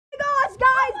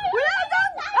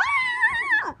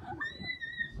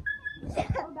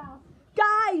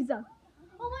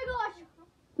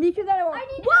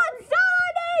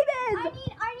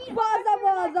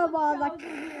shows in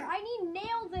here. I need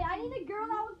nailed it. I need a girl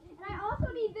that was, and I also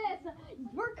need this.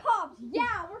 We're cops.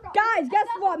 Yeah, we're cops. Guys, guess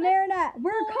what, Marinette?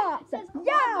 We're cops.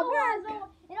 Yeah, we're.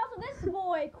 And also this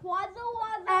boy, Quazzo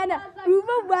Wazzo. And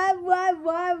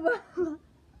Wazzo.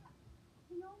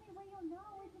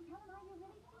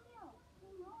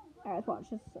 Alright, let's watch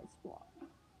this spot.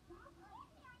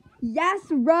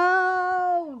 Yes,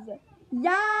 Rose!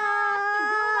 Yeah!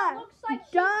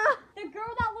 The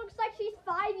girl that looks like she's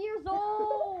 5 years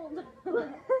old. And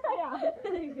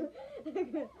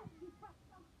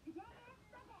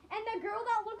the girl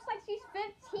that looks like she's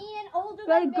 15 and older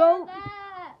than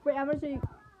that. Wait, I'm gonna show you.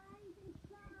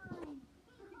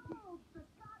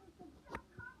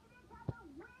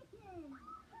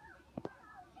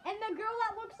 And the girl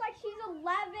that looks like she's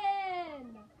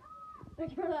 11. The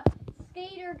girl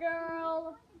skater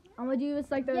girl. I'm gonna do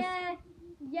this like this.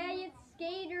 Yeah, it's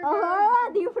skater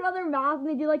girl. Do you put on their mouth and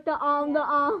they do like the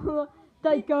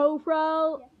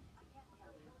GoPro?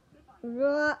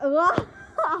 Yeah.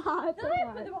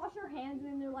 They wash their hands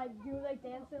and they're like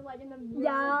dancing like in the mirror.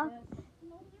 Yeah.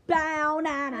 Bow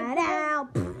na na now.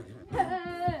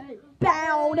 Hey.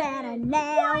 Bow na na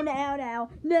now now now.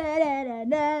 Na na na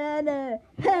na na.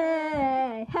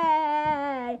 Hey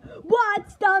hey.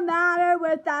 What's the matter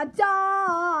with that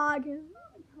dog?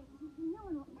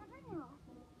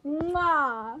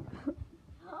 Mwah.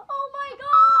 Oh my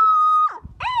god!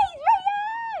 Hey, he's right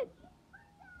in!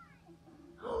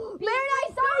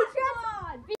 Marinette,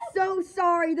 so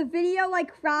sorry, the video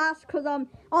like crashed because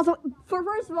also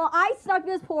first of all I stuck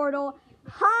this portal.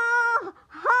 Ha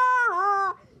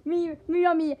ha. Me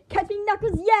catch me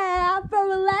knuckles, yeah, from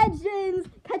the legends.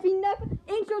 Catch me knuckles,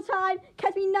 intro time.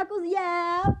 Catch me knuckles,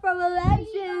 yeah, from the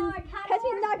legends. Catch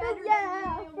me knuckles,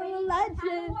 yeah, from the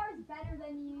legends. Better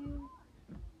than you.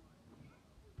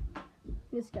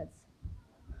 This gets.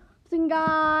 Listen,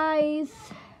 guys.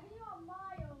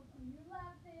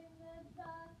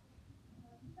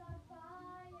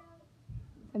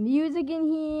 The music in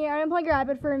here. I'm gonna play grab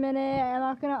it for a minute. I'm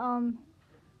not gonna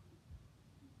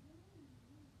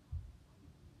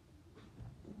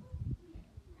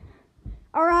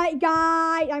All right,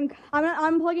 guys.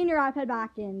 I'm plugging your iPad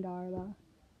back in, Darla.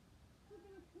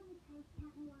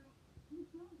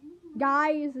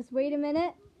 Guys, just wait a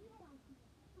minute.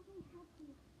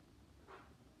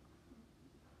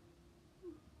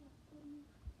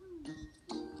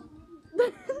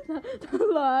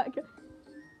 Look.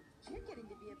 You're getting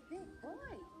to be a big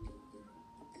boy.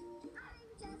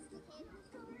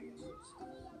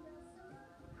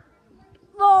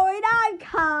 Lord, I've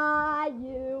caught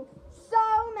you.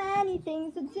 So many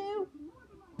things to do.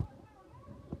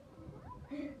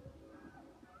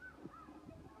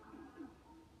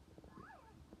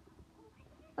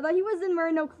 I thought he wasn't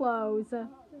wearing no clothes.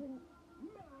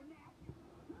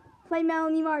 Play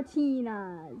Melanie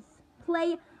Martinez.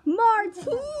 Play Martinez.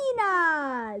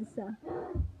 I said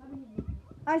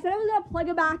I was gonna plug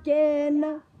it back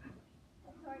in.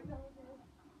 Sorry,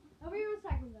 over here a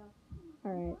second though.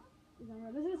 All right.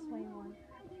 This is a plain one.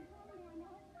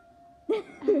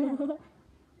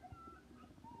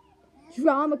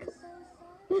 Drama.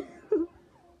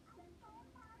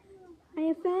 I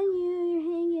have found you. You're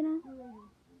hanging up.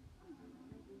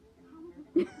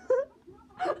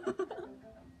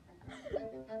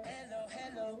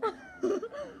 Hello.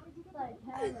 Like,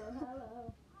 hello.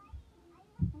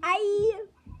 Aye.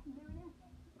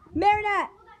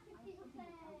 Marinette.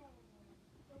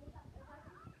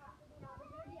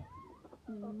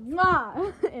 Mwah.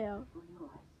 Ew.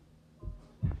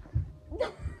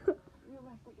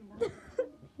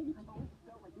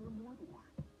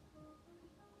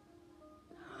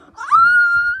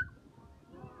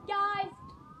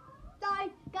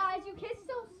 Guys, you kiss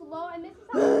so slow, and this is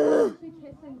how you actually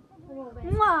kiss in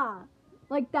romance. Mwah.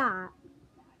 Like that.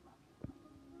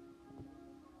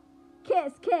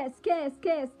 Kiss, kiss, kiss,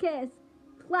 kiss, kiss.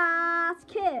 Class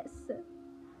kiss.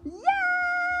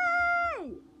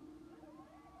 Yay!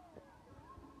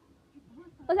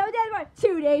 Let's have a day tomorrow.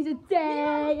 2 days a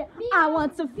day. I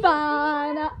want some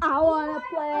fun. I want to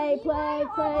play.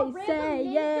 Say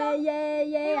yeah.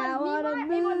 I want to move.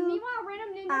 Meanwhile, random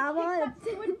ninja I want that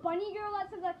stupid bunny girl that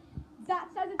says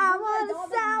it's I want to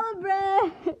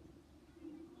celebrate.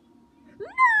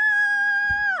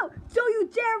 No! Don't you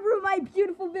dare ruin my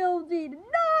beautiful building.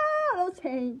 No,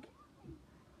 Tank.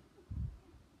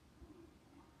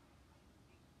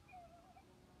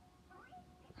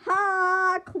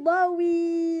 Ha,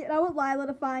 Chloe. And I want Lila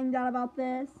to find out about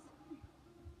this.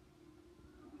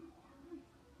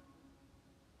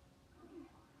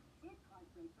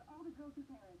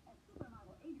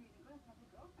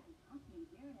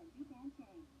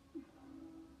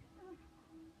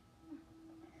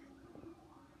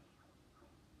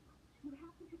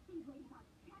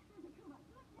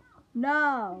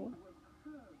 No.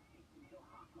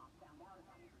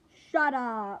 Shut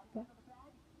up. I'm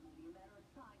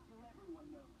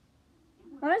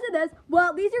gonna say this. Well,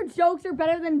 at least your jokes are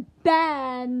better than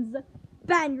Ben's.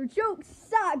 Ben, your jokes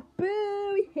suck.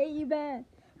 Boo. We hate you, Ben.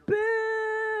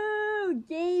 Boo.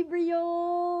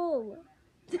 Gabriel.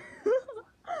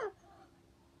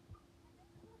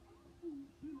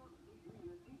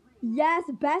 Yes,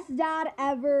 best dad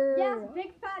ever. Yes,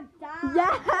 big fat dad.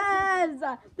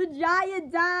 Yes, the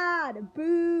giant dad.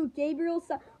 Boo, Gabriel's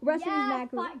son. Rest of his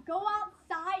Yes, macaroni. go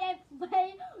outside and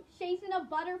play chasing a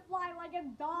butterfly like a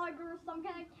dog or some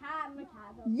kind of cat in the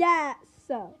cat.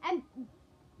 Yes. And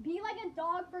be like a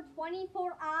dog for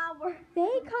 24 hours. They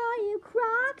call you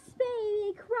Crocs,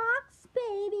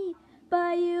 baby,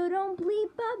 but you don't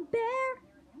bleep a bear.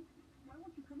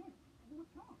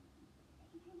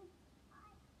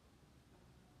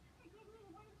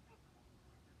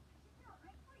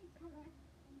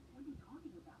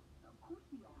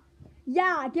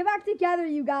 Yeah, get back together,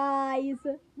 you guys.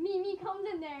 Mimi comes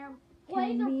in there,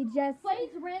 Can we just... plays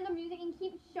random music and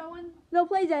keeps showing. No,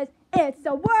 play this. It's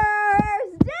the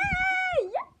worst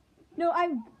day. No,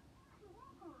 I'm...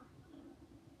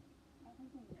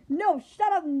 No,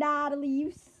 shut up, Natalie.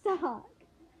 You suck.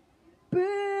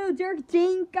 Boo, Dirk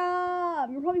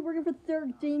Dinkum. You're probably working for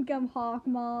Dirk Dinkum,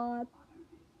 Hawkmoth.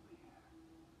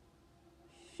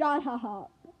 Shut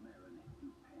up.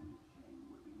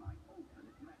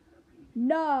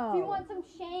 No. Do you want some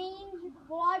change?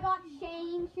 Well, I got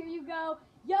change. Here you go.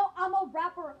 Yo, I'm a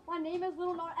rapper. My name is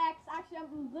Little Nas X. Actually,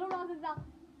 I'm Little Nas X now.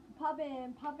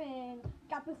 Poppin'.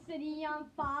 Got the city on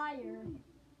fire.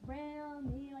 Ran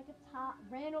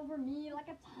over me like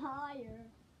a tire.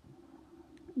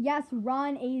 Yes,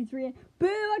 run, Adrien.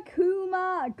 Boo,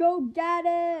 Akuma. Go get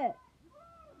it.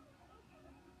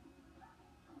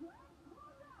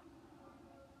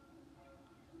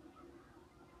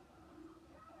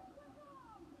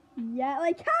 Yeah,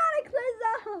 like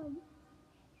Cataclysm!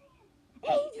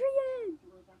 Adrien!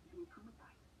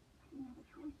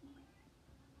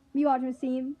 Me watching a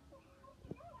scene.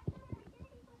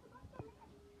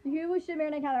 Who should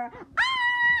marinette color?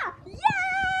 Ah! Yay!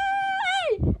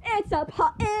 It's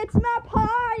my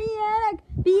party and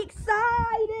be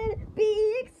excited,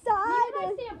 be excited. Even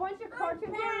I see a bunch of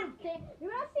cartoon games,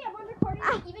 even I see a bunch of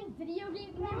cartoons, even video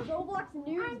games, even Roblox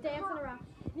news dancing around.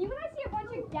 And even I see a bunch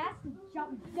of guests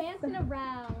dancing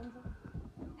around.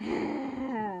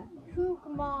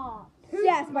 Kookma.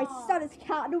 Yes, my son is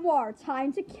Cat Noir.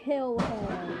 Time to kill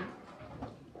him.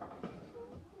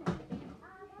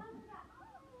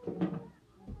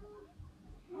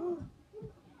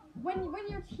 When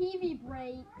your TV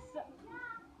breaks.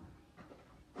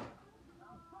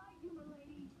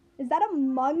 Is that a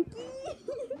monkey?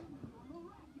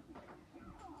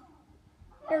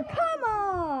 Here, come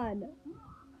on!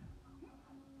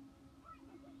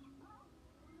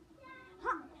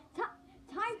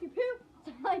 Time to poop.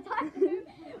 Time to poop.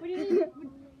 We need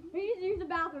to use the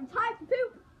bathroom. Time to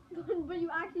poop. But you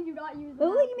actually do not use the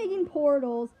Look like you're making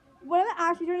portals. When I'm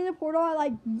actually turning the portal, I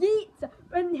like yeet,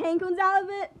 and Hank comes out of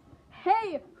it.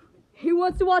 Hey, he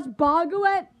wants to watch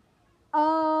Bogowet.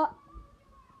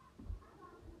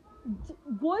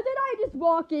 What did I just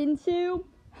walk into?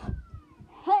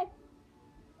 Hey,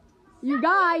 you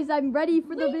guys, I'm ready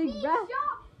for the big rest.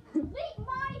 Leave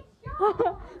my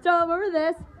shop. So remember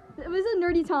this. It was a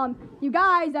nerdy Tom. You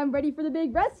guys, I'm ready for the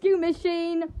big rescue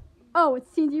mission. Oh, it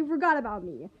seems you forgot about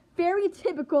me. Very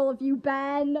typical of you,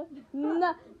 Ben. In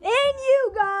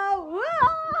you go.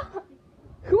 Ah!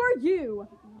 Who are you?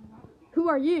 Who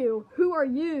are you? Who are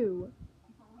you?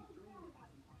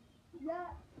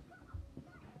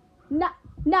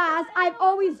 Nas, I've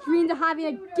always dreamed of having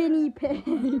a guinea pig.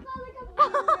 Look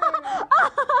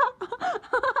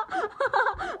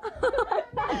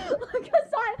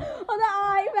on the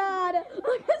iPad.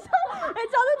 Look,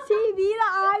 it's on the TV, the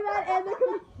iPad, and the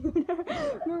computer.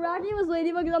 Miraculous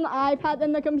Ladybug is on the iPad,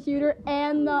 and the computer,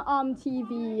 and the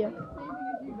TV.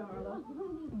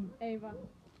 Ava.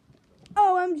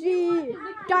 OMG.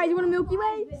 Guys, you want a Milky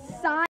Way? Sign.